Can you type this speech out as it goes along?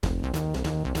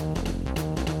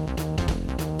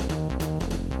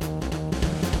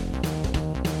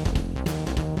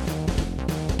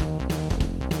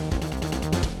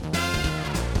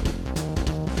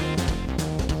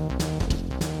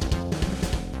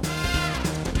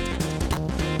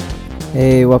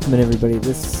Hey, welcome in everybody.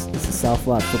 This is the South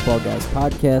Lot Football Guys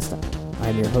podcast.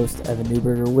 I'm your host, Evan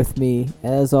Newberger. With me,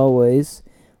 as always,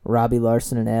 Robbie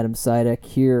Larson and Adam Sidek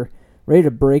here, ready to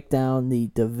break down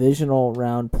the divisional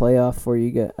round playoff for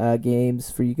you games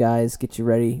for you guys. Get you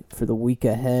ready for the week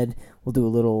ahead. We'll do a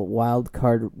little wild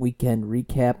card weekend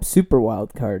recap, super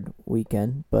wild card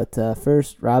weekend. But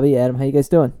first, Robbie, Adam, how you guys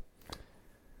doing?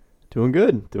 Doing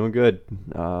good.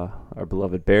 Our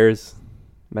beloved Bears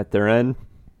met their end,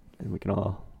 and we can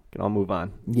all move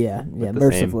on. Yeah, the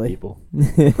mercifully. Same people.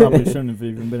 Probably shouldn't have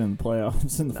even been in the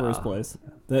playoffs in the first place.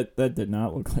 That did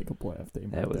not look like a playoff team.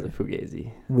 That was a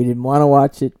fugazi. We didn't want to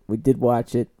watch it. We did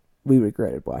watch it. We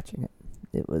regretted watching it.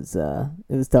 It was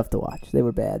tough to watch. They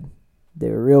were bad. They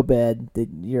were real bad.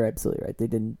 You're absolutely right. They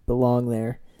didn't belong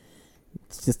there.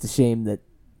 It's just a shame that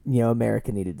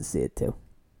America needed to see it too.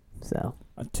 So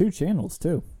 2 channels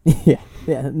too. yeah.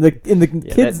 And the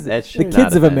kids, that the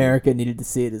kids of America needed to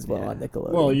see it as well on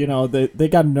Nickelodeon. Well, they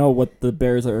got to know what the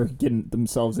Bears are getting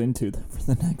themselves into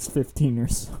for the next 15 or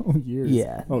so years.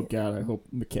 Yeah. Oh God, I hope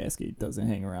McCaskey doesn't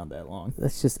hang around that long.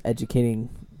 That's just educating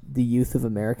the youth of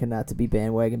America not to be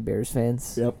bandwagon Bears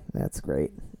fans. Yep. That's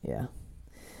great. Yeah.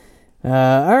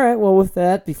 All right. Well, with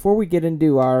that, before we get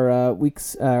into our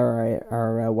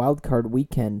our wild card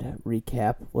weekend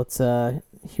recap, let's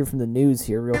hear from the news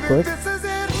here real quick.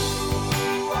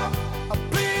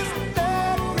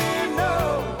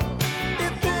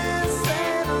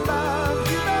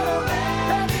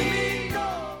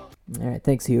 All right.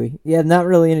 Thanks, Huey. Yeah, not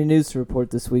really any news to report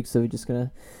this week, so we're just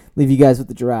gonna leave you guys with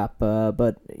the drop.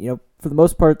 But for the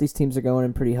most part, these teams are going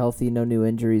in pretty healthy. No new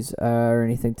injuries or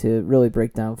anything to really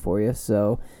break down for you.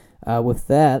 So with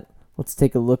that, let's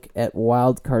take a look at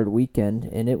Wild Card Weekend,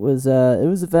 and it was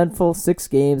eventful. 6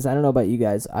 games. I don't know about you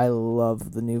guys. I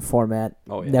love the new format.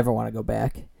 Oh, yeah. Never want to go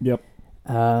back. Yep.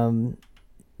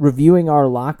 Reviewing our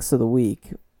locks of the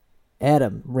week.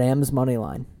 Adam, Rams money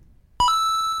line.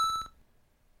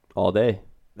 All day.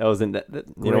 That wasn't that. You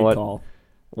Great know what? call.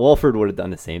 Walford would have done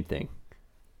the same thing.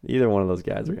 Either one of those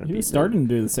guys are going to be. He was starting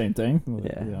to do the same thing.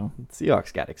 Yeah.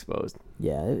 Seahawks got exposed.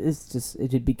 Yeah, it had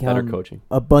Better become coaching.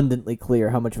 abundantly clear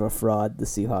how much of a fraud the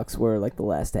Seahawks were like the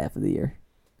last half of the year.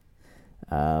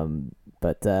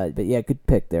 But yeah, good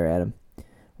pick there, Adam.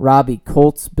 Robbie,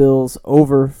 Colts Bills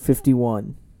over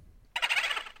 51.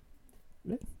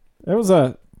 That was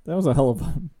a hell of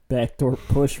a backdoor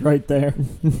push right there.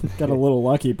 Got a little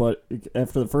lucky, but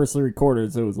after the first 3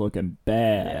 quarters, it was looking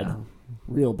bad. Yeah.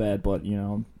 Real bad, but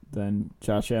then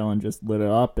Josh Allen just lit it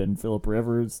up, and Phillip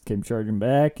Rivers came charging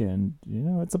back, and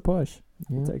it's a push.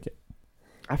 We'll take it.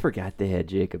 I forgot they had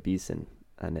Jacob Eason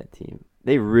on that team.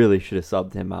 They really should have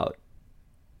subbed him out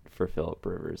for Phillip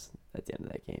Rivers at the end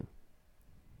of that game.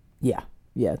 Yeah,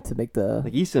 to make the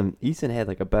Eason had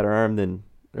like a better arm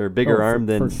bigger arm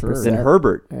than sure.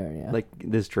 Herbert. Yeah. Like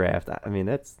this draft. I mean,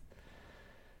 that's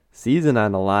season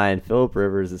on the line. Phillip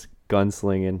Rivers is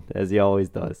gunslinging as he always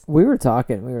does. We were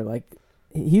talking. We were like,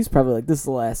 he's probably like, this is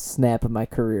the last snap of my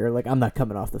career. Like, I'm not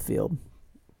coming off the field.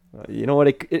 You know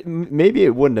what? Maybe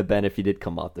it wouldn't have been if he did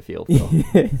come off the field. Though.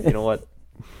 You know what?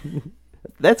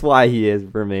 That's why he has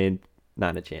remained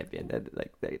not a champion.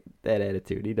 That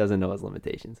attitude. He doesn't know his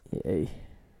limitations.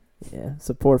 Yeah.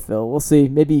 So poor Phil. We'll see.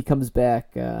 Maybe he comes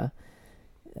back.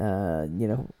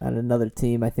 On another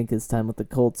team. I think his time with the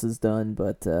Colts is done,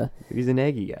 but he's an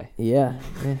Aggie guy. Yeah.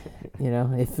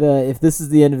 If this is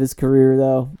the end of his career,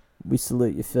 though, we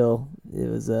salute you, Phil. It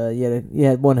was you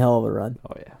had one hell of a run.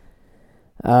 Oh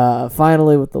yeah.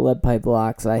 Finally, with the lead pipe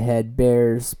locks, I had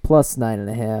Bears plus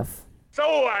 9.5.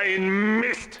 So I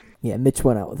missed. Yeah, Mitch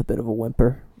went out with a bit of a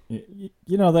whimper.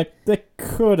 That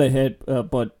could have hit,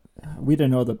 but we didn't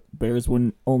know the Bears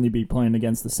wouldn't only be playing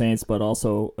against the Saints, but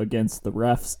also against the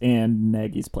refs and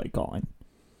Nagy's play calling.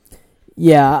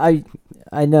 Yeah,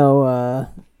 I know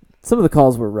some of the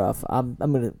calls were rough. I'm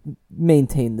going to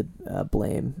maintain the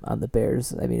blame on the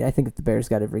Bears. I mean, I think if the Bears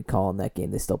got every call in that game,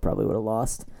 they still probably would have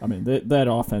lost. I mean, that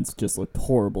offense just looked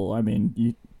horrible. I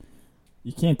mean,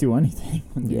 you can't do anything.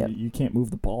 You can't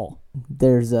move the ball.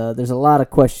 There's a lot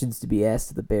of questions to be asked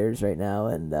of the Bears right now,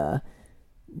 and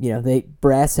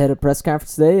Brass had a press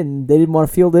conference today, and they didn't want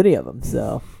to field any of them.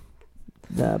 So,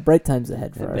 bright times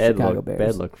ahead for our Chicago Bears.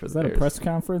 Bad luck for the Bears. Is that a press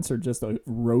conference or just a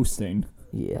roasting?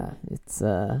 Yeah, it's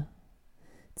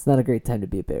not a great time to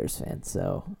be a Bears fan.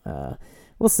 So,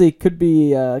 we'll see. Could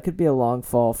be a long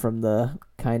fall from the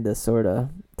kinda sorta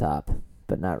top,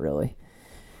 but not really.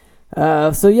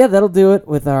 So yeah, that'll do it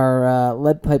with our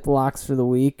lead pipe locks for the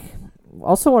week.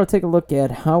 Also want to take a look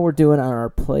at how we're doing on our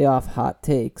playoff hot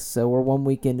takes. So we're 1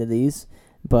 week into these,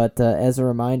 but as a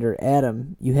reminder,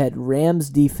 Adam, you had Rams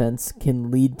defense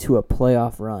can lead to a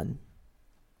playoff run.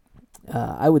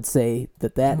 I would say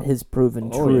that has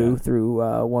proven true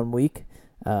through 1 week.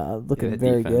 Looking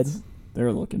very defense. good.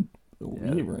 They're looking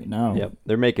elite right now. Yep,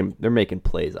 they're making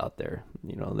plays out there.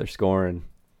 They're scoring.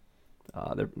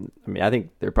 I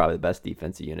think they're probably the best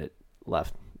defensive unit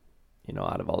left.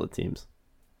 Out of all the teams.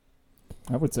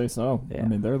 I would say so. Yeah. I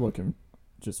mean, they're looking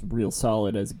just real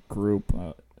solid as a group.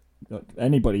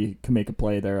 Anybody can make a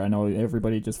play there. I know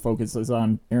everybody just focuses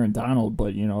on Aaron Donald,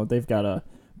 but they've got a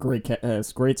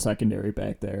great secondary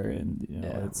back there, and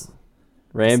it's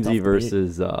Ramsey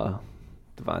versus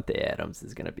Devontae Adams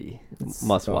is going to be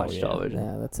must-watch television.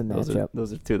 Yeah, that's a matchup.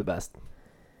 Those are two of the best.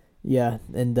 Yeah,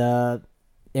 and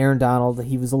Aaron Donald,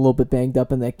 he was a little bit banged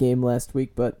up in that game last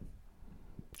week, but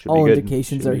all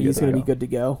indications are he's going to be good to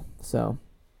go. So,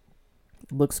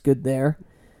 looks good there.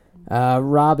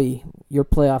 Robbie, your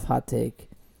playoff hot take.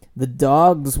 The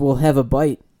Dogs will have a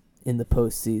bite in the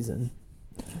postseason.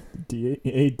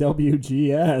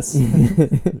 DAWGS.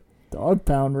 Dog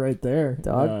pound right there.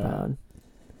 Dog pound.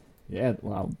 Yeah,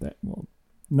 wow.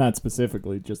 Not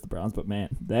specifically just the Browns, but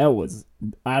man,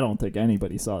 I don't think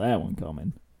anybody saw that one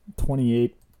coming.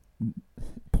 28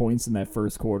 points in that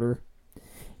first quarter.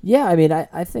 Yeah, I mean,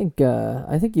 I think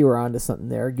you were onto something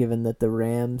there, given that the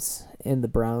Rams and the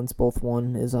Browns both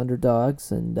won as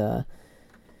underdogs, and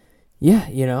we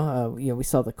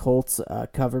saw the Colts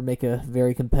make a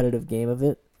very competitive game of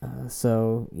it.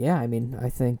 So yeah, I mean, I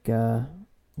think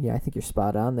you're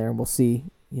spot on there, and we'll see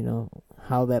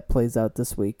how that plays out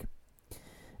this week.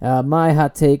 My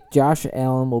hot take: Josh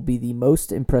Allen will be the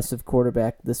most impressive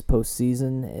quarterback this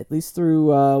postseason, at least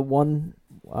through one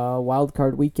wild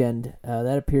card weekend.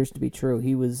 That appears to be true.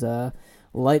 He was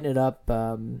lighting it up.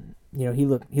 He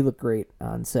looked great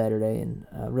on Saturday and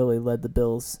really led the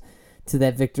Bills to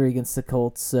that victory against the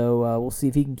Colts. So we'll see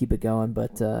if he can keep it going.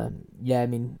 But I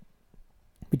mean,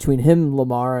 between him,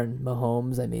 Lamar, and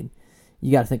Mahomes, I mean,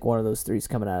 you got to think one of those three is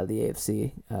coming out of the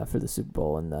AFC for the Super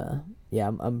Bowl. And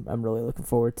I'm really looking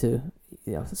forward to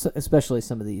especially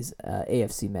some of these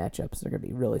AFC matchups. They're gonna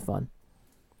be really fun.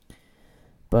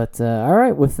 But, all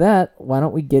right, with that, why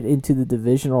don't we get into the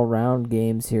divisional round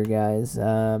games here, guys.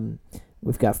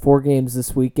 We've got 4 games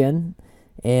this weekend,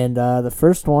 and the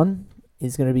first one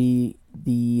is going to be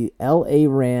the L.A.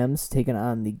 Rams taking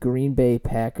on the Green Bay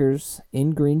Packers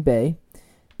in Green Bay.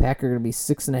 Packers are going to be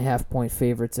 6.5-point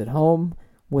favorites at home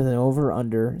with an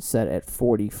over-under set at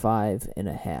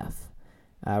 45.5.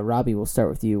 Robbie, we'll start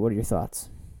with you. What are your thoughts?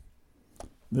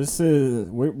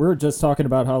 We're just talking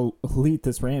about how elite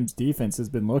this Rams defense has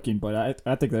been looking, but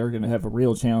I think they're going to have a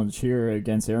real challenge here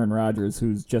against Aaron Rodgers,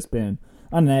 who's just been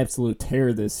on an absolute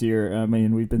tear this year. I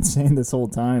mean, we've been saying this whole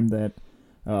time that,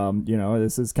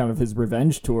 this is kind of his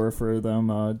revenge tour for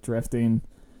them, drafting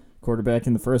quarterback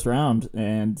in the first round,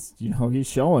 and, he's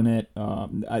showing it.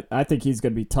 I think he's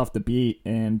going to be tough to beat,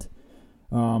 and,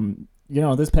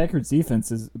 this Packers defense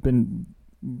has been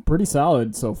pretty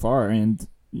solid so far, and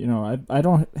I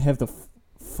don't have the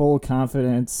full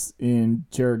confidence in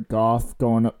Jared Goff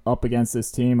going up against this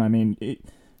team. I mean, they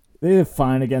did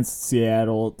fine against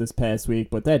Seattle this past week,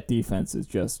 but that defense is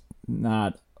just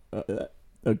not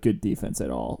a good defense at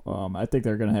all. I think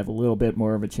they're going to have a little bit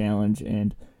more of a challenge,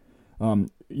 and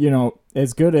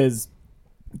as good as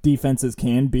defenses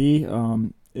can be,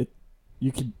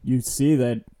 you see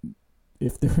that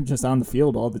if they're just on the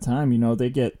field all the time, they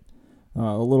get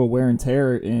a little wear and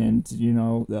tear, and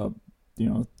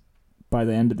by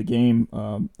the end of the game,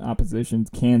 opposition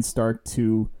can start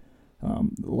to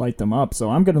light them up. So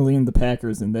I'm going to lean the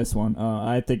Packers in this one.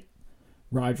 I think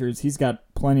Rodgers, he's got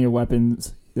plenty of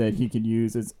weapons that he could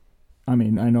use. I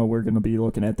know we're going to be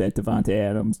looking at that Devontae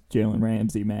Adams, Jalen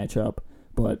Ramsey matchup,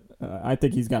 but I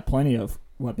think he's got plenty of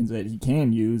weapons that he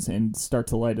can use and start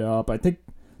to light it up. I think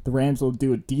the Rams will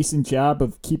do a decent job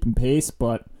of keeping pace,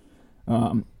 but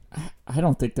I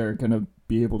don't think they're going to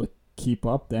be able to keep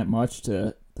up that much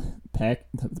to pack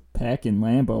in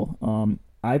Lambeau.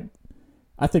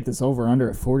 I think this over-under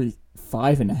at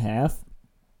 45.5,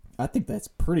 I think that's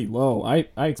pretty low. I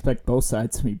expect both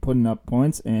sides to be putting up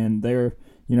points, and I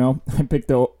picked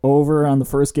the over on the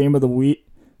first game of the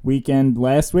weekend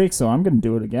last week, so I'm going to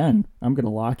do it again. I'm going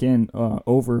to lock in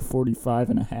over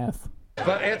 45.5.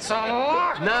 But it's a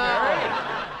lock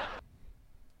now.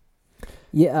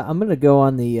 Yeah, I'm going to go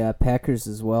on the Packers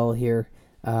as well here.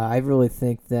 I really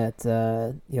think that,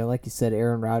 like you said,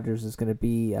 Aaron Rodgers is going to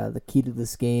be the key to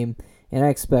this game. And I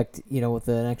expect, with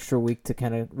an extra week to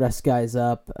kind of rest guys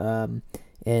up and,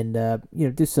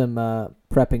 do some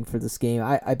prepping for this game.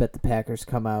 I bet the Packers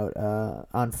come out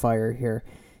on fire here.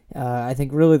 I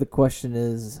think really the question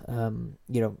is,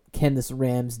 can this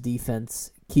Rams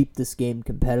defense keep this game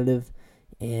competitive?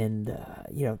 And,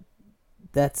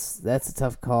 that's a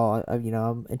tough call.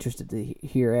 I'm interested to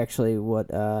hear actually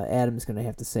what Adam's going to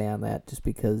have to say on that, just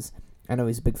because I know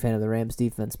he's a big fan of the Rams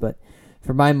defense. But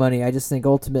for my money, I just think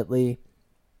ultimately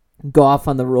Goff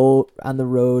on the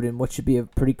road in what should be a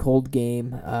pretty cold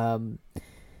game.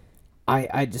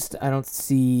 I don't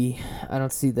see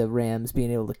the Rams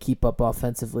being able to keep up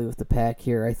offensively with the Pack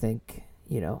here. I think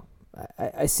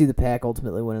I see the Pack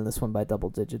ultimately winning this one by double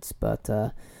digits, but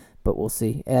we'll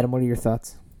see. Adam, what are your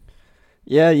thoughts?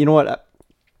 Yeah, you know what?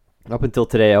 Up until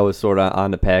today, I was sort of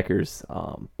on the Packers,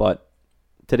 but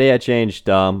today I changed.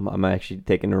 I'm actually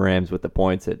taking the Rams with the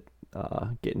points at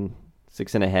getting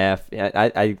 6.5.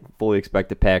 I fully expect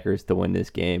the Packers to win this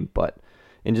game, but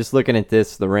in just looking at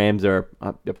this, the Rams are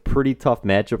a pretty tough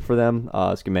matchup for them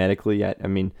schematically. I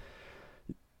mean,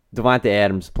 Devontae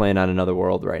Adams playing on another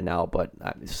world right now, but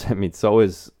I mean, so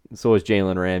is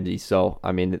Jalen Ramsey. So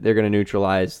I mean, they're going to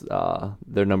neutralize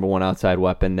their number one outside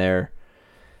weapon there.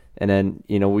 And then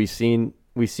we've seen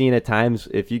at times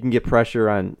if you can get pressure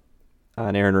on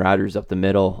Aaron Rodgers up the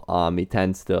middle, he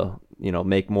tends to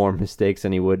make more mistakes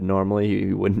than he would normally.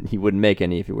 He wouldn't make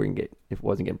any if he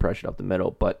wasn't getting pressured up the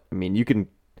middle. But I mean, you can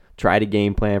try to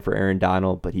game plan for Aaron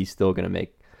Donald, but he's still going to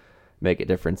make a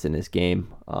difference in this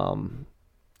game.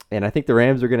 And I think the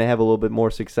Rams are going to have a little bit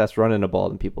more success running the ball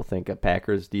than people think.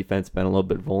 Packers defense been a little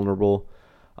bit vulnerable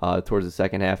towards the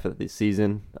second half of the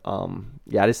season.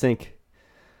 I just think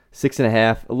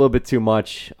 6.5, a little bit too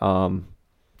much.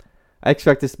 I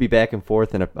expect this to be back and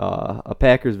forth in a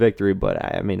Packers victory, but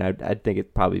I'd think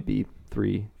it'd probably be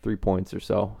three points or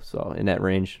so in that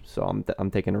range. So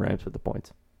I'm taking the Rams with the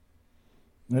points.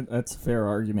 That's a fair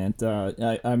argument.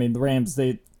 I mean, the Rams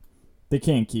they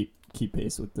can't keep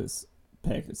pace with this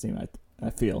Packers team.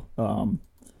 I feel.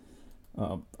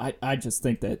 I just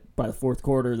think that by the fourth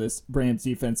quarter, this Rams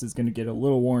defense is going to get a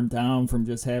little worn down from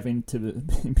just having to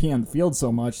be on the field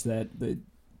so much that the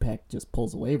Pack just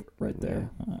pulls away right there.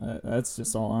 That's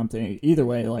just all I'm saying. Either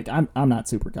way, like I'm not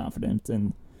super confident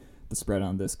in the spread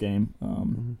on this game.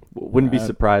 Wouldn't be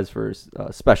surprised for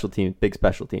big special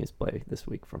teams play this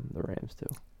week from the Rams too.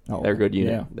 They're a good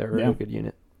unit. Yeah. They're a really good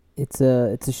unit. It's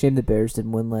a shame the Bears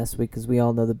didn't win last week, because we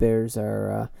all know the Bears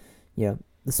are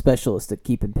the specialist at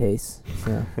keeping pace.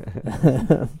 So.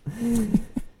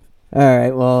 All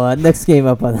right, well, next game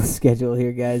up on the schedule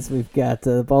here, guys. We've got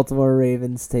the Baltimore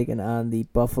Ravens taking on the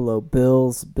Buffalo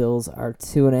Bills. Bills are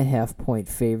 2.5-point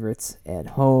favorites at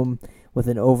home with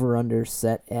an over-under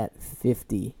set at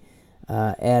 50.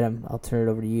 Adam, I'll turn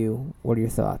it over to you. What are your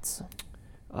thoughts?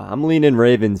 I'm leaning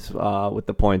Ravens with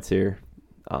the points here.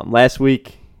 Last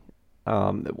week,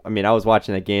 I was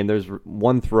watching that game. There's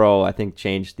one throw I think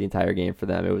changed the entire game for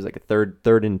them. It was like a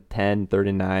third and 10, 3rd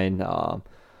and 9.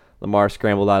 Lamar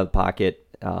scrambled out of the pocket.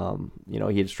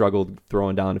 He had struggled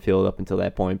throwing down the field up until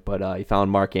that point, but he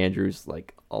found Mark Andrews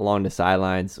like along the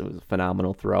sidelines. It was a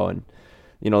phenomenal throw, and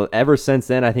ever since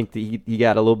then, I think he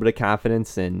got a little bit of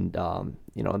confidence, and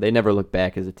they never looked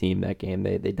back as a team that game.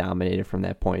 They dominated from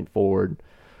that point forward.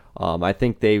 I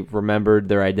think they remembered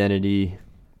their identity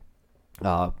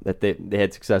that they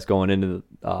had success going into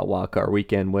the wild card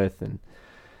weekend with, and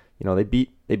they beat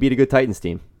a good Titans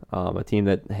team, a team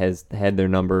that has had their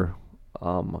number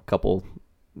a couple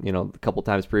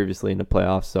times previously in the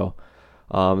playoffs. So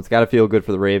it's got to feel good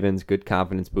for the Ravens, good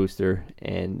confidence booster.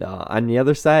 And on the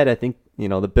other side, I think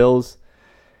the Bills.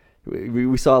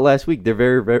 We saw it last week. They're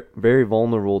very, very, very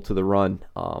vulnerable to the run.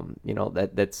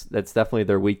 That's definitely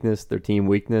their weakness, their team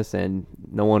weakness, and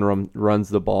no one runs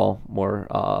the ball more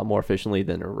efficiently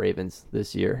than the Ravens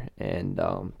this year. And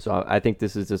so I think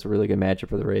this is just a really good matchup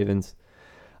for the Ravens.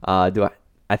 I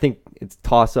think it's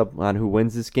toss up on who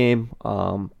wins this game.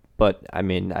 But I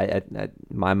mean,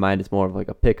 my mind is more of like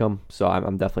a pick 'em. So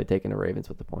I'm definitely taking the Ravens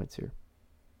with the points here.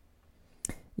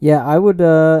 Yeah,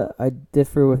 I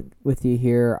differ with you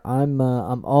here. I'm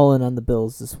all in on the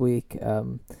Bills this week.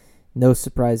 No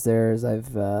surprise there, as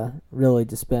I've really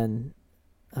just been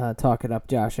talking up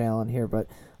Josh Allen here. But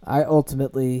I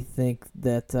ultimately think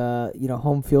that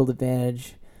home field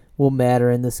advantage will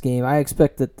matter in this game. I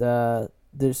expect that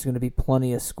there's going to be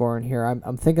plenty of scoring here.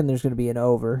 I'm thinking there's going to be an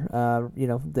over.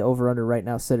 The over/under right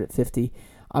now set at 50.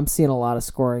 I'm seeing a lot of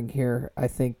scoring here. I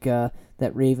think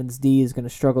that Ravens D is going to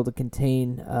struggle to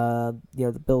contain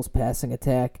the Bills' passing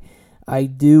attack. I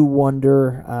do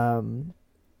wonder.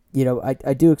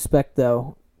 I do expect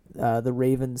though the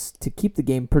Ravens to keep the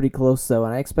game pretty close though,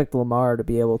 and I expect Lamar to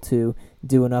be able to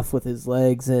do enough with his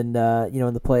legs and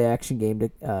in the play action game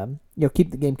to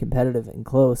keep the game competitive and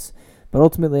close. But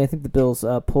ultimately, I think the Bills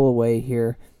pull away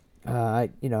here. I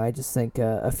just think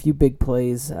a few big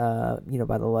plays, by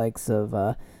the likes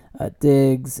of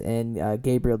Diggs and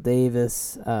Gabriel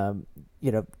Davis.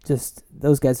 Just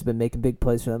those guys have been making big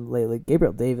plays for them lately.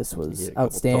 Gabriel Davis was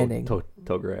outstanding. Toe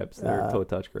grabs, toe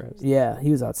touch grabs. Yeah,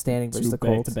 he was outstanding versus the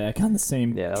Colts. Back to back on the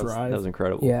same drive. That was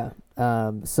incredible. Yeah.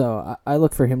 So I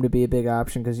look for him to be a big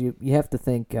option because you have to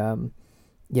think,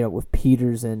 with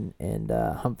Peters and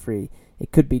Humphrey,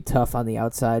 it could be tough on the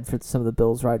outside for some of the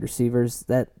Bills wide receivers.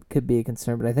 That could be a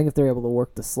concern. But I think if they're able to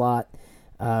work the slot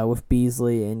with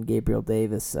Beasley and Gabriel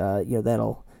Davis,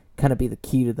 that'll kind of be the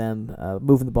key to them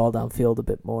moving the ball downfield a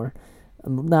bit more.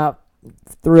 I'm not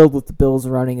thrilled with the Bills'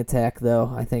 running attack,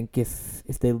 though. I think if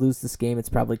they lose this game, it's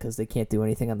probably because they can't do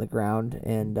anything on the ground.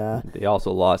 And they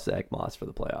also lost Zach Moss for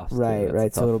the playoffs.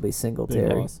 Right. So it'll be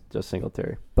Singletary. Just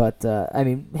Singletary. But,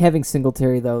 having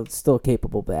Singletary, though, still a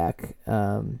capable back.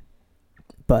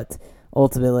 But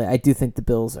ultimately, I do think the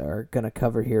Bills are going to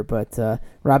cover here. But,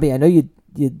 Robbie, I know you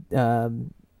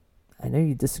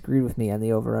disagreed with me on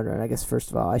the over-under. And I guess, first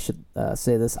of all, I should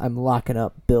say this. I'm locking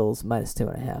up Bills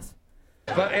 -2.5.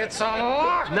 But it's a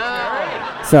lock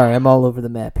now. Sorry, I'm all over the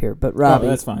map here. But Robbie,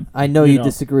 that's fine. I know you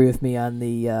disagree with me on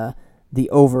the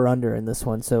over/under in this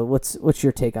one. So what's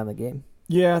your take on the game?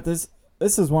 Yeah, this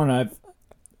is one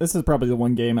this is probably the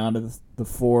one game out of the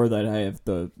four that I have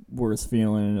the worst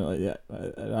feeling.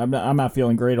 I'm not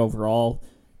feeling great overall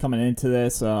coming into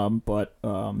this. But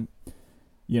I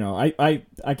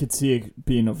could see it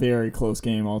being a very close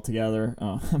game altogether.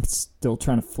 I'm still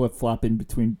trying to flip-flop in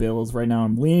between Bills. Right now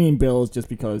I'm leaning Bills just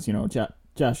because,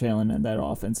 Josh Allen and that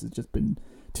offense has just been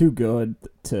too good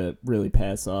to really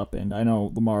pass up. And I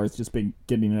know Lamar has just been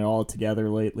getting it all together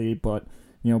lately. But,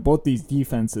 both these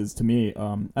defenses, to me,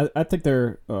 I think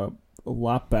they're a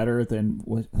lot better than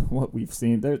what we've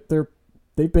seen.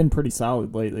 They've been pretty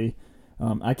solid lately.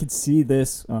 I could see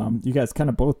this. You guys kind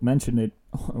of both mentioned it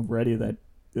already that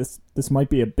this might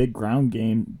be a big ground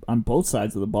game on both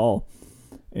sides of the ball,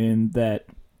 and that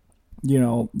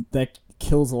that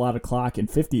kills a lot of clock. And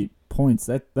 50 points,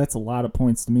 that's a lot of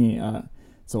points to me.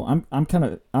 So I'm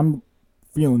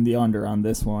feeling the under on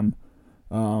this one.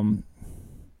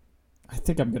 I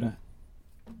think I'm gonna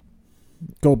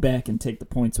go back and take the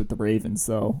points with the Ravens,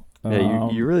 though. Yeah,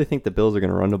 you really think the Bills are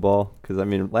going to run the ball? Because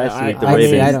last week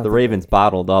the Ravens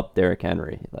bottled up Derrick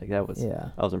Henry. Like that was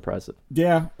impressive.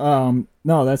 Yeah,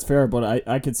 no, that's fair. But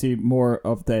I could see more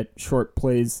of that short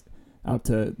plays out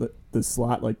to the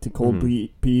slot, like to Cole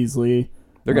Beasley.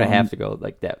 They're going to have to go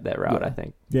like that route, I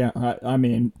think. Yeah,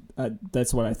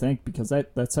 that's what I think, because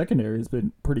that secondary has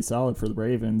been pretty solid for the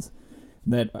Ravens.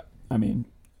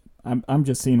 I'm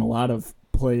just seeing a lot of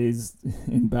plays,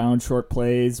 inbound short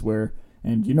plays where.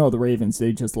 And the Ravens,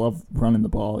 they just love running the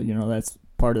ball. That's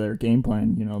part of their game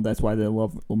plan. That's why they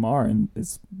love Lamar, and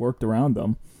it's worked around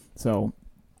them. So,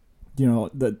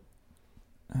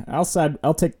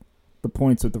 I'll take the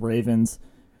points with the Ravens.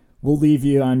 We'll leave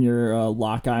you on your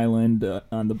lock island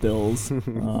on the Bills.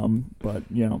 But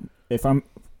if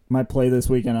my play this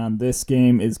weekend on this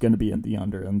game is going to be in the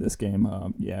under in this game.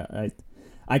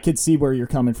 I could see where you're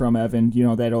coming from, Evan.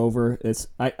 That over is.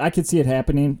 I could see it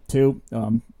happening too.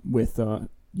 With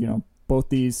both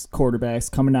these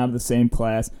quarterbacks coming out of the same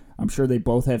class, I'm sure they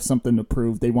both have something to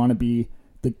prove. They want to be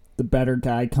the better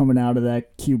guy coming out of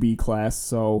that QB class.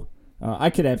 So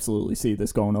I could absolutely see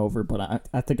this going over, but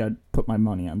I think I'd put my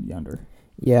money on the under.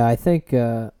 Yeah, I think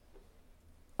I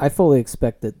fully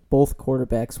expect that both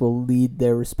quarterbacks will lead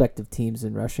their respective teams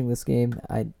in rushing this game.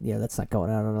 That's not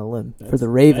going out on a limb for the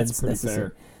Ravens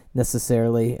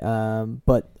necessarily.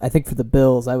 But I think for the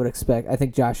Bills, I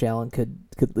think Josh Allen could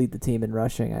lead the team in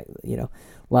rushing. A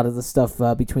lot of the stuff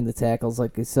between the tackles,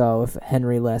 like we saw if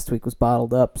Henry last week was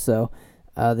bottled up, so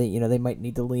they might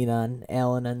need to lean on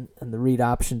Allen and the read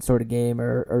option sort of game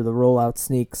or the rollout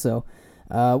sneak. So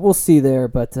we'll see there.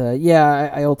 But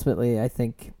I ultimately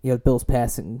think Bills'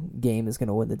 passing game is going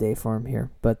to win the day for him here.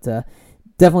 But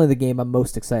definitely the game I'm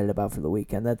most excited about for the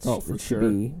weekend. That should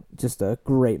be just a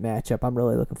great matchup. I'm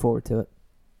really looking forward to it.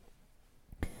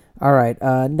 All right,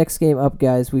 next game up,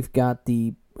 guys. We've got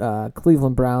the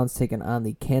Cleveland Browns taking on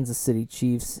the Kansas City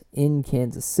Chiefs in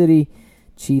Kansas City.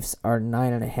 Chiefs are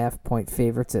 9.5-point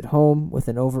favorites at home with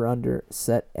an over-under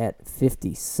set at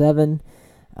 57.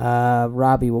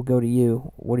 Robbie, we'll go to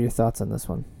you. What are your thoughts on this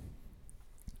one?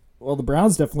 Well, the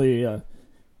Browns definitely,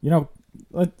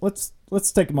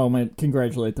 let's take a moment,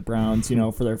 congratulate the Browns,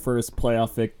 for their first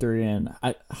playoff victory. And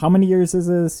how many years is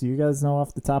this? You guys know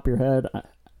off the top of your head?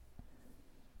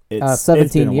 It's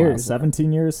 17 years.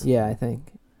 17 years? Yeah, I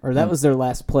think. Or that was their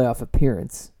last playoff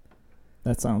appearance.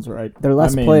 That sounds right. Their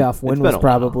last playoff win was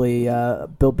probably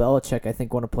Bill Belichick, I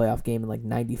think, won a playoff game in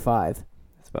 95.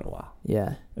 been a while.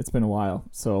 Yeah. It's been a while.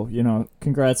 So,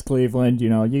 congrats, Cleveland.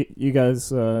 You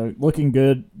guys looking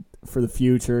good for the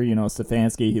future.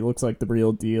 Stefanski, he looks like the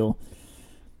real deal.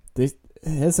 This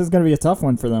is going to be a tough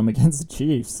one for them against the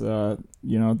Chiefs.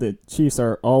 The Chiefs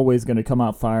are always going to come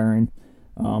out firing.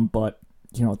 But,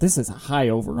 this is a high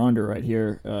over-under right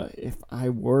here. If I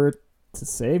were to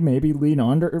say maybe lean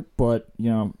under, but,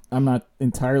 I'm not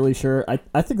entirely sure.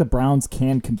 I think the Browns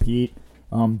can compete.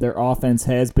 Their offense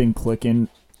has been clicking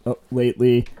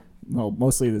lately. Well,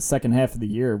 mostly the second half of the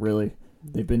year, really.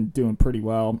 They've been doing pretty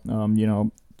well.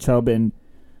 Chubb and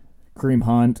Kareem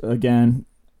Hunt, again,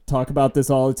 talk about this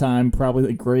all the time. Probably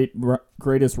the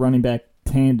greatest running back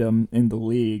tandem in the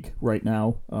league right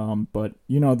now. But,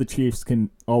 the Chiefs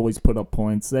can always put up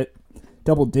points. That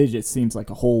double digits seems like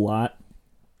a whole lot.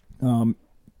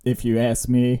 If you ask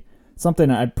me, something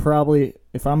I'd probably,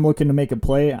 if I'm looking to make a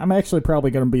play, I'm actually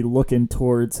probably going to be looking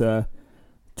towards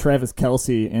Travis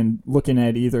Kelce and looking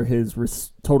at either his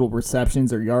total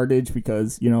receptions or yardage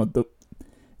because,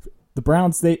 the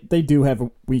Browns, they do have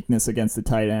a weakness against the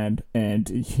tight end, and,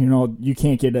 you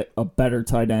can't get a better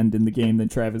tight end in the game than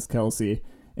Travis Kelce.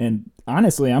 And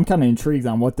honestly, I'm kind of intrigued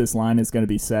on what this line is going to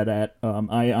be set at.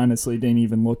 I honestly didn't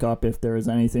even look up if there was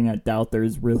anything. I doubt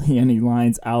there's really any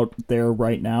lines out there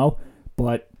right now.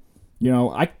 But,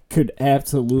 I could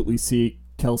absolutely see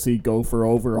Kelce go for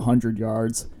over 100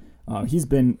 yards. He's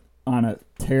been on a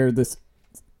tear to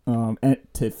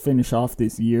finish off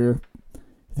this year.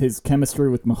 His chemistry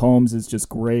with Mahomes is just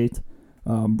great.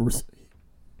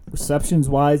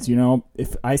 Receptions-wise,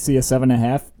 if I see a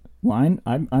 7.5 line,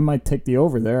 I might take the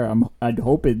over there. I'd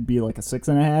hope it'd be like a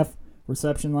 6.5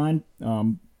 reception line.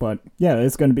 But yeah,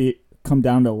 it's going to come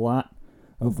down to a lot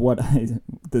of what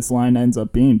this line ends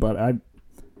up being. But I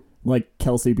like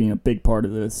Kelce being a big part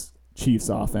of this Chiefs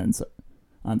offense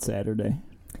on Saturday.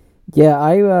 Yeah,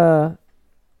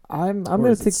 I'm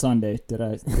going to take Sunday. Did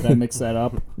I mix that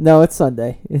up? No, it's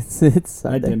Sunday. It's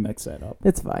Sunday. I did mix that up.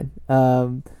 It's fine.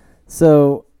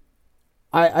 So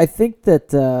I think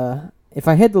that if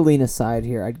I had to lean aside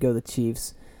here, I'd go the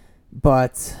Chiefs.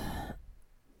 But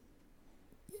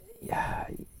yeah,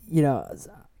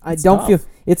 I It's don't tough. feel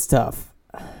it's tough.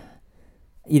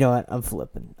 You know what? I'm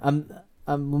flipping.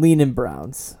 I'm leaning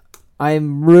Browns.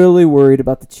 I'm really worried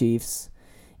about the Chiefs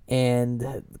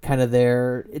and kind of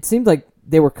it seemed like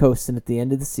they were coasting at the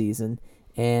end of the season,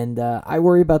 and I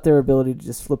worry about their ability to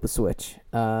just flip a switch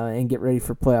and get ready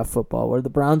for playoff football, where the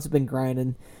Browns have been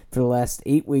grinding for the last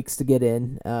 8 weeks to get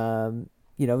in.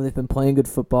 They've been playing good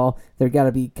football. They've got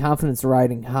to be confidence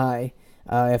riding high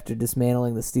after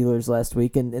dismantling the Steelers last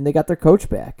week, and they got their coach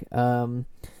back.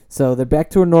 So they're back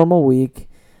to a normal week.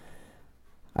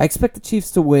 I expect the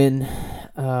Chiefs to win,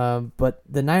 but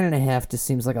the 9.5 just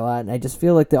seems like a lot, and I just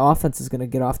feel like the offense is going to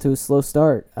get off to a slow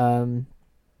start,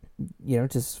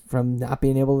 just from not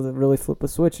being able to really flip a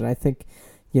switch. And I think,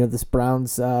 this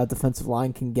Browns defensive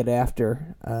line can get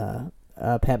after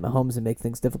Pat Mahomes and make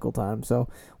things difficult on him. So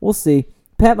we'll see.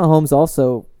 Pat Mahomes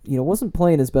also, wasn't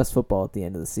playing his best football at the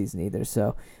end of the season either,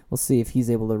 so we'll see if he's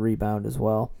able to rebound as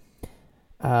well.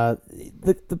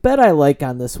 The bet I like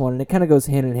on this one, and it kind of goes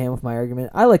hand in hand with my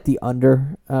argument, I like the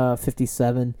under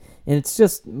 57, and it's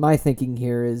just my thinking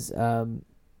here is,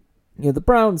 the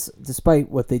Browns, despite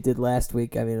what they did last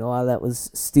week, I mean, a lot of that was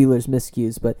Steelers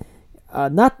miscues, but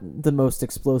not the most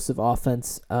explosive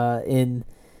offense in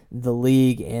the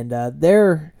league, and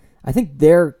I think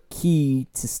their key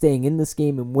to staying in this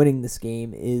game and winning this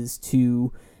game is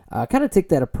to kind of take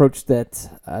that approach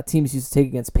that teams used to take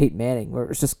against Peyton Manning, where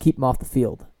it's just keep him off the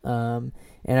field. And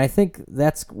I think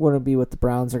that's going to be what the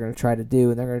Browns are going to try to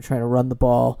do, and they're going to try to run the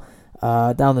ball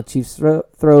down the Chiefs'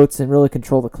 throats and really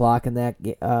control the clock in that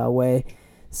way.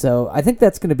 So I think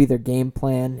that's going to be their game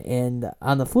plan. And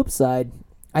on the flip side,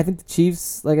 I think the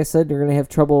Chiefs, like I said, they're going to have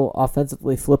trouble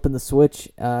offensively flipping the switch,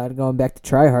 going back to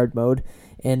try-hard mode.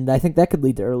 And I think that could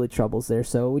lead to early troubles there.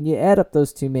 So when you add up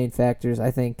those two main factors,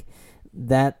 I think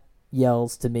that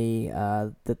yells to me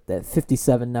that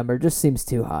 57 number just seems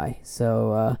too high.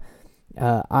 So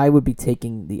I would be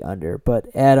taking the under. But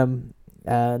Adam,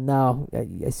 now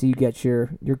I see you got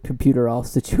your computer all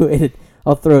situated.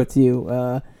 I'll throw it to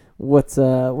you. What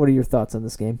are your thoughts on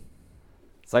this game?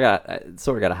 So I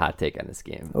got a hot take on this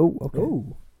game. Oh, okay.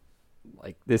 Ooh.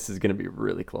 Like, this is going to be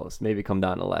really close. Maybe come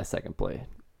down to the last second play.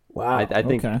 Wow. I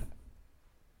think Okay.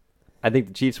 I think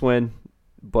the Chiefs win,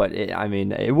 but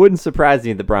it wouldn't surprise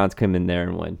me if the Browns come in there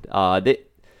and win.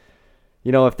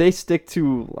 If they stick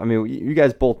to, you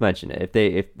guys both mentioned it.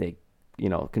 If they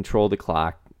control the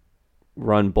clock,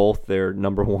 run both their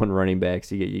number one running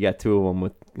backs. You got two of them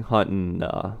with Hunt and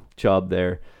Chubb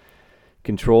there.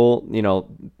 Control,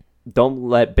 don't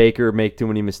let Baker make too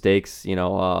many mistakes.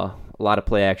 A lot of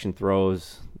play action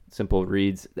throws, simple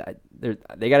reads.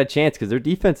 They got a chance because their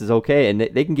defense is okay, and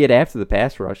they can get after the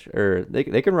pass rush, or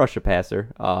they can rush a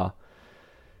passer.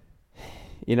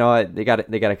 They got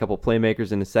a couple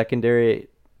playmakers in the secondary.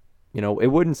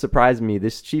 It wouldn't surprise me.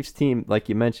 This Chiefs team, like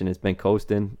you mentioned, has been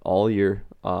coasting all year.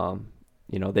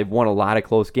 They've won a lot of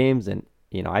close games, and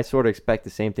I sort of expect the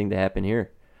same thing to happen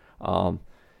here.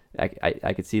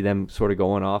 I could see them sort of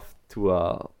going off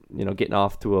to getting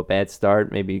off to a bad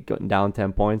start, maybe getting down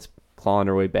 10 points, clawing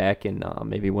their way back, and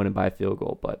maybe winning by a field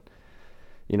goal. But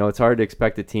it's hard to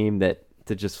expect a team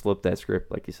to just flip that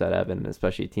script, like you said, Evan,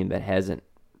 especially a team that hasn't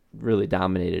really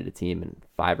dominated a team in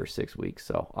 5 or 6 weeks.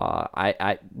 So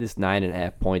this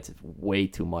 9.5 points is way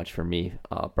too much for me.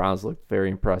 Browns look very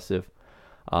impressive.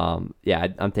 I'm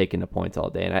taking the points all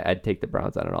day, and I'd take the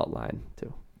Browns on an alt line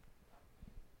too.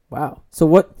 Wow. So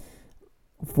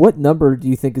what number do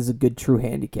you think is a good true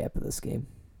handicap of this game?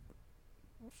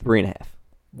 3.5.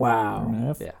 Wow.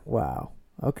 3.5? Yeah. Wow.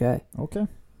 Okay. Okay.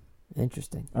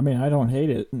 Interesting. I mean, I don't hate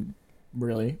it,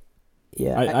 really.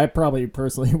 Yeah. I probably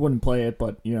personally wouldn't play it,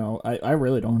 but, I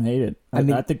really don't hate it.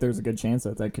 I think there's a good chance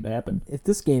that could happen. If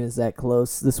this game is that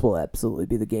close, this will absolutely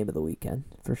be the game of the weekend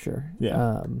for sure.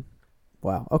 Yeah.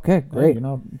 Wow. Okay, great.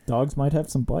 Hey, dogs might have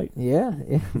some bite. Yeah,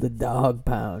 the dog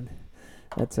pound.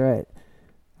 That's right.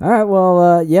 All right,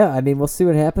 well, we'll see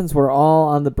what happens. We're all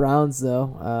on the Browns,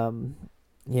 though,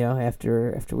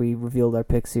 after we revealed our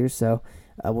picks here. So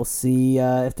we'll see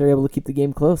if they're able to keep the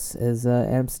game close, as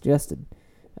Adam suggested.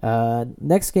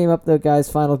 Next game up, though, guys,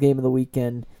 final game of the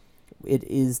weekend. It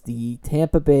is the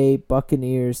Tampa Bay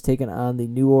Buccaneers taking on the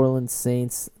New Orleans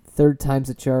Saints. Third time's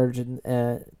a charm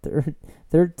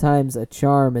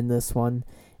in this one,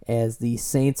 as the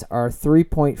Saints are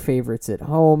 3-point favorites at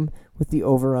home with the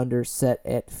over-under set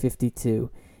at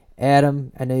 52.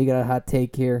 Adam, I know you got a hot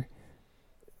take here.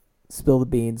 Spill the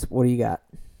beans. What do you got?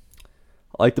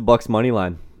 I like the Bucs money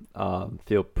line.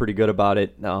 Feel pretty good about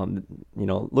it.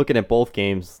 Looking at both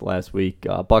games last week,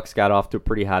 Bucs got off to a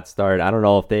pretty hot start. I don't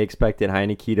know if they expected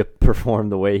Heineke to perform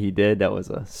the way he did. That was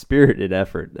a spirited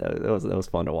effort. That was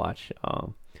fun to watch.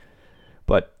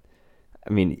 But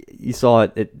I mean, you saw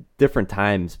it at different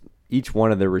times. Each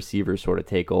one of the receivers sort of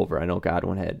take over. I know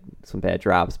Godwin had some bad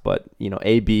drops, but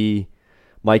AB,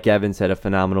 Mike Evans had a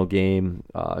phenomenal game.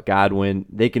 Godwin,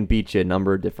 they can beat you a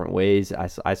number of different ways.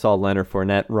 I saw Leonard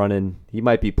Fournette running. He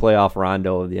might be playoff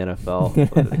Rondo of the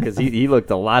NFL because he looked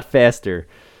a lot faster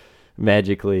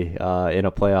magically in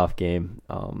a playoff game.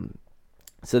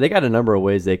 So they got a number of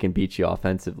ways they can beat you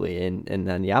offensively. And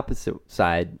on the opposite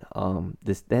side,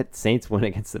 that Saints win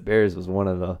against the Bears was one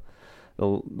of the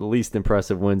least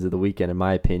impressive wins of the weekend, in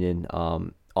my opinion.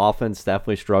 Offense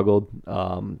definitely struggled.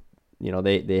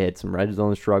 They had some red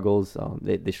zone struggles.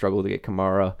 They struggled to get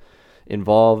Kamara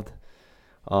involved.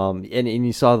 And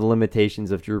you saw the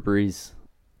limitations of Drew Brees,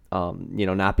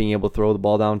 not being able to throw the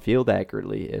ball downfield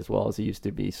accurately as well as he used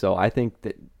to be. So I think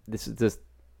that this is just,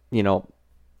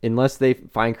 unless they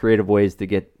find creative ways to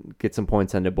get some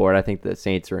points on the board, I think the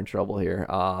Saints are in trouble here.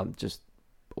 Just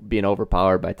being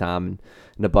overpowered by Tom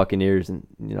and the Buccaneers. And,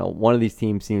 one of these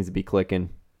teams seems to be clicking.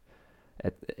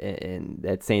 And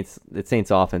that Saints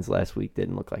offense last week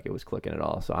didn't look like it was clicking at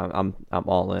all. So I'm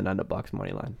all in on the Bucs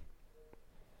money line.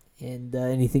 And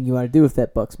anything you want to do with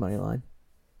that Bucs money line?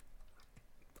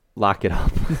 Lock it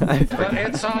up.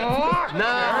 It's a lock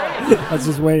now. I was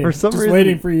just waiting. For some reason,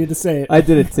 waiting for you to say it. I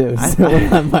did it too. So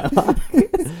on my lock.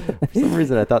 For some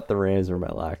reason, I thought the Rams were my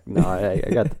lock. No, I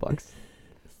got the Bucs.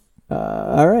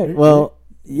 All right. Well,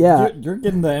 yeah. You're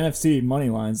getting the NFC money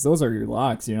lines. Those are your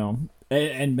locks,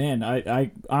 And man,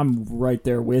 I'm right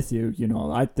there with you.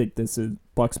 I think this is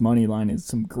Bucs money line is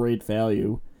some great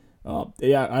value.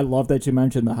 I love that you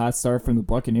mentioned the hot start from the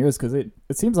Buccaneers, because it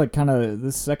seems like kind of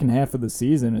this second half of the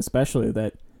season, especially,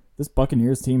 that this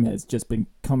Buccaneers team has just been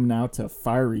coming out to a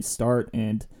fiery start,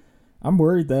 and I'm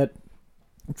worried that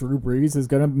Drew Brees is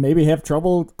going to maybe have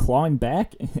trouble clawing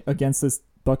back against this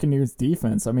Buccaneers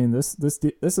defense. I mean, this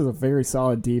is a very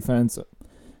solid defense.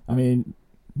 I mean,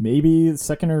 maybe the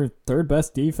second or third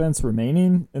best defense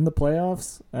remaining in the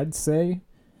playoffs, I'd say.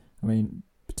 I mean,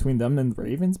 between them and the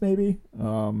Ravens, maybe.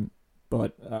 I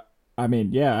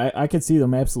could see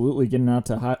them absolutely getting out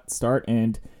to a hot start.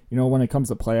 And, when it comes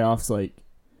to playoffs, like,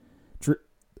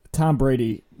 Tom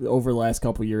Brady over the last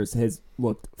couple of years has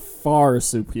looked far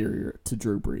superior to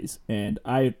Drew Brees. And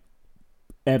I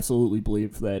absolutely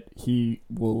believe that he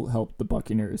will help the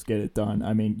Buccaneers get it done.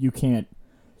 I mean, you can't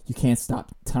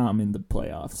stop Tom in the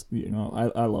playoffs.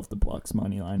 I love the Bucs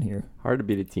money line here. Hard to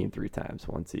beat a team 3 times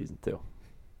one season too.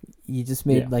 You just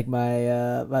made Yeah. like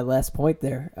my last point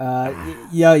there.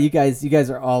 Yeah, you guys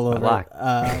are all over lock.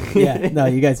 it. Yeah, no,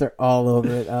 you guys are all over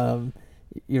it.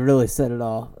 You really said it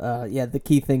all. Yeah, the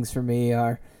key things for me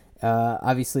are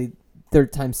obviously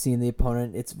third time seeing the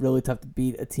opponent. It's really tough to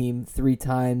beat a team 3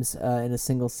 times in a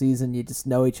single season. You just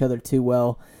know each other too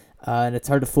well, and it's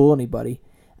hard to fool anybody.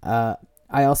 I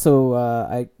also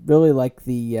I really like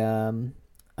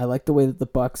I like the way that the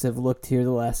Bucks have looked here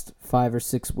the last 5 or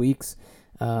 6 weeks.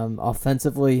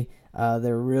 Offensively,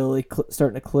 they're really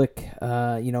starting to click,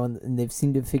 and they've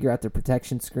seemed to figure out their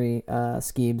protection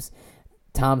schemes.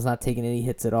 Tom's not taking any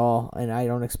hits at all, and I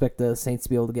don't expect the Saints to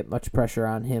be able to get much pressure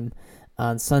on him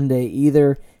on Sunday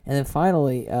either. And then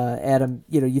finally, Adam,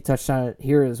 you touched on it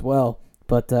here as well,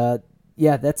 but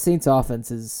that Saints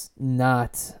offense is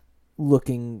not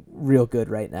looking real good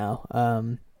right now.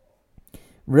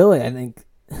 Really, I think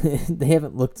they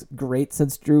haven't looked great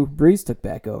since Drew Brees took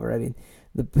back over. I mean,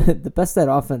 the best that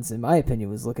offense, in my opinion,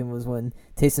 was when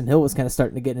Taysom Hill was kind of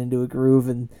starting to get into a groove,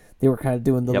 and they were kind of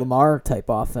doing the Lamar type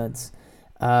offense.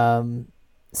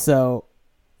 So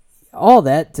all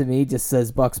that to me just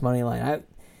says Bucks money line.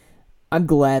 I'm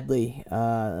gladly,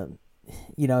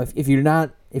 if you're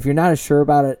not as sure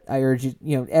about it, I urge you,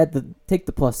 take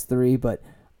the +3. But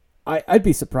I'd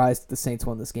be surprised if the Saints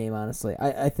won this game. Honestly,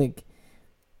 I think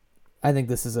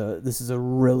this is a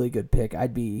really good pick. I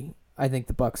think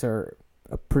the Bucks are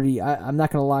a pretty. I'm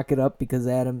not going to lock it up because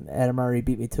Adam already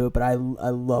beat me to it, but I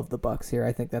love the Bucks here.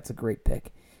 I think that's a great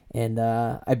pick, and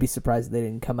I'd be surprised if they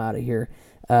didn't come out of here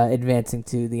advancing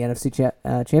to the NFC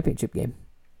Championship game.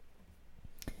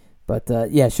 But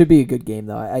it should be a good game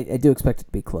though. I do expect it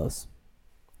to be close.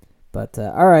 But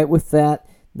all right, with that,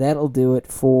 that'll do it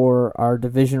for our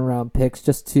division round picks.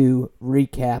 Just to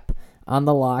recap on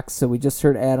the locks, so we just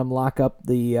heard Adam lock up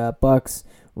the Bucks.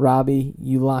 Robbie,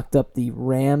 you locked up the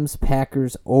Rams,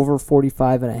 Packers over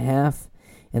 45.5,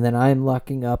 and then I'm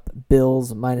locking up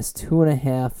Bills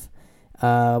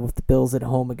 -2.5 with the Bills at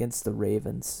home against the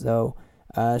Ravens. So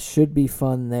should be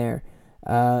fun there.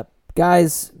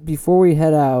 Guys, before we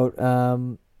head out,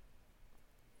 a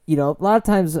lot of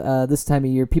times this time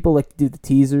of year, people like to do the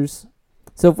teasers.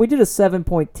 So if we did a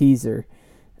 7-point teaser,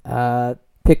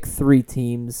 pick 3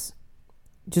 teams.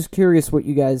 Just curious what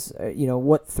you guys,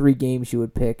 what 3 games you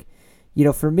would pick.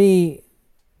 For me,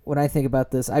 when I think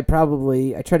about this, I try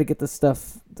to get this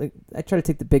stuff, I try to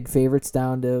take the big favorites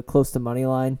down to close to money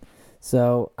line.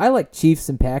 So I like Chiefs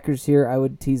and Packers here. I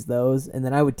would tease those, and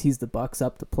then I would tease the Bucks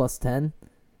up to +10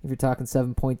 if you're talking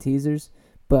 7-point teasers.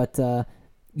 But,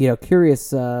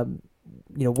 curious,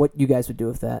 what you guys would do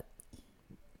with that.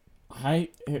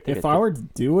 If I were to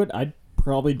do it, I'd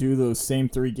probably do those same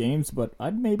 3 games, but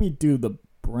I'd maybe do the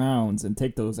Browns and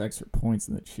take those extra points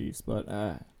in the Chiefs. But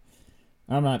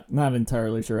I'm not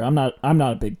entirely sure. I'm not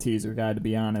a big teaser guy, to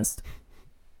be honest.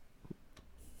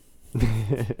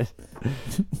 I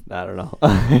don't know.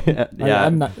 Yeah,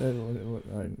 I'm not.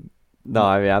 No,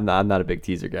 I mean I'm not a big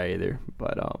teaser guy either.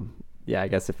 But I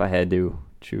guess if I had to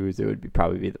choose, it would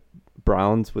probably be the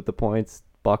Browns with the points,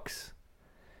 Bucks,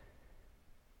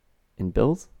 and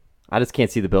Bills. I just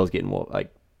can't see the Bills getting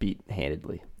beat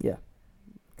handedly. Yeah,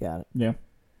 got it. Yeah.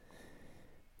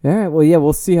 All right. Well,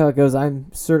 we'll see how it goes.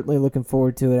 I'm certainly looking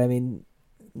forward to it. I mean,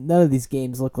 none of these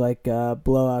games look like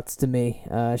blowouts to me.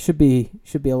 Should be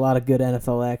a lot of good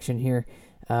NFL action here.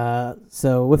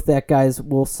 So with that, guys,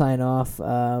 we'll sign off.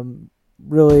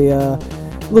 Really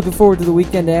looking forward to the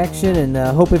weekend action, and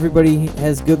hope everybody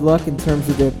has good luck in terms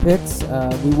of their picks.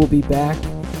 We will be back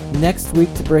next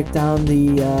week to break down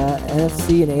the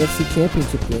NFC and AFC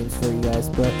championship games for you guys.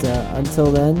 But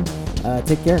until then,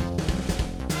 take care.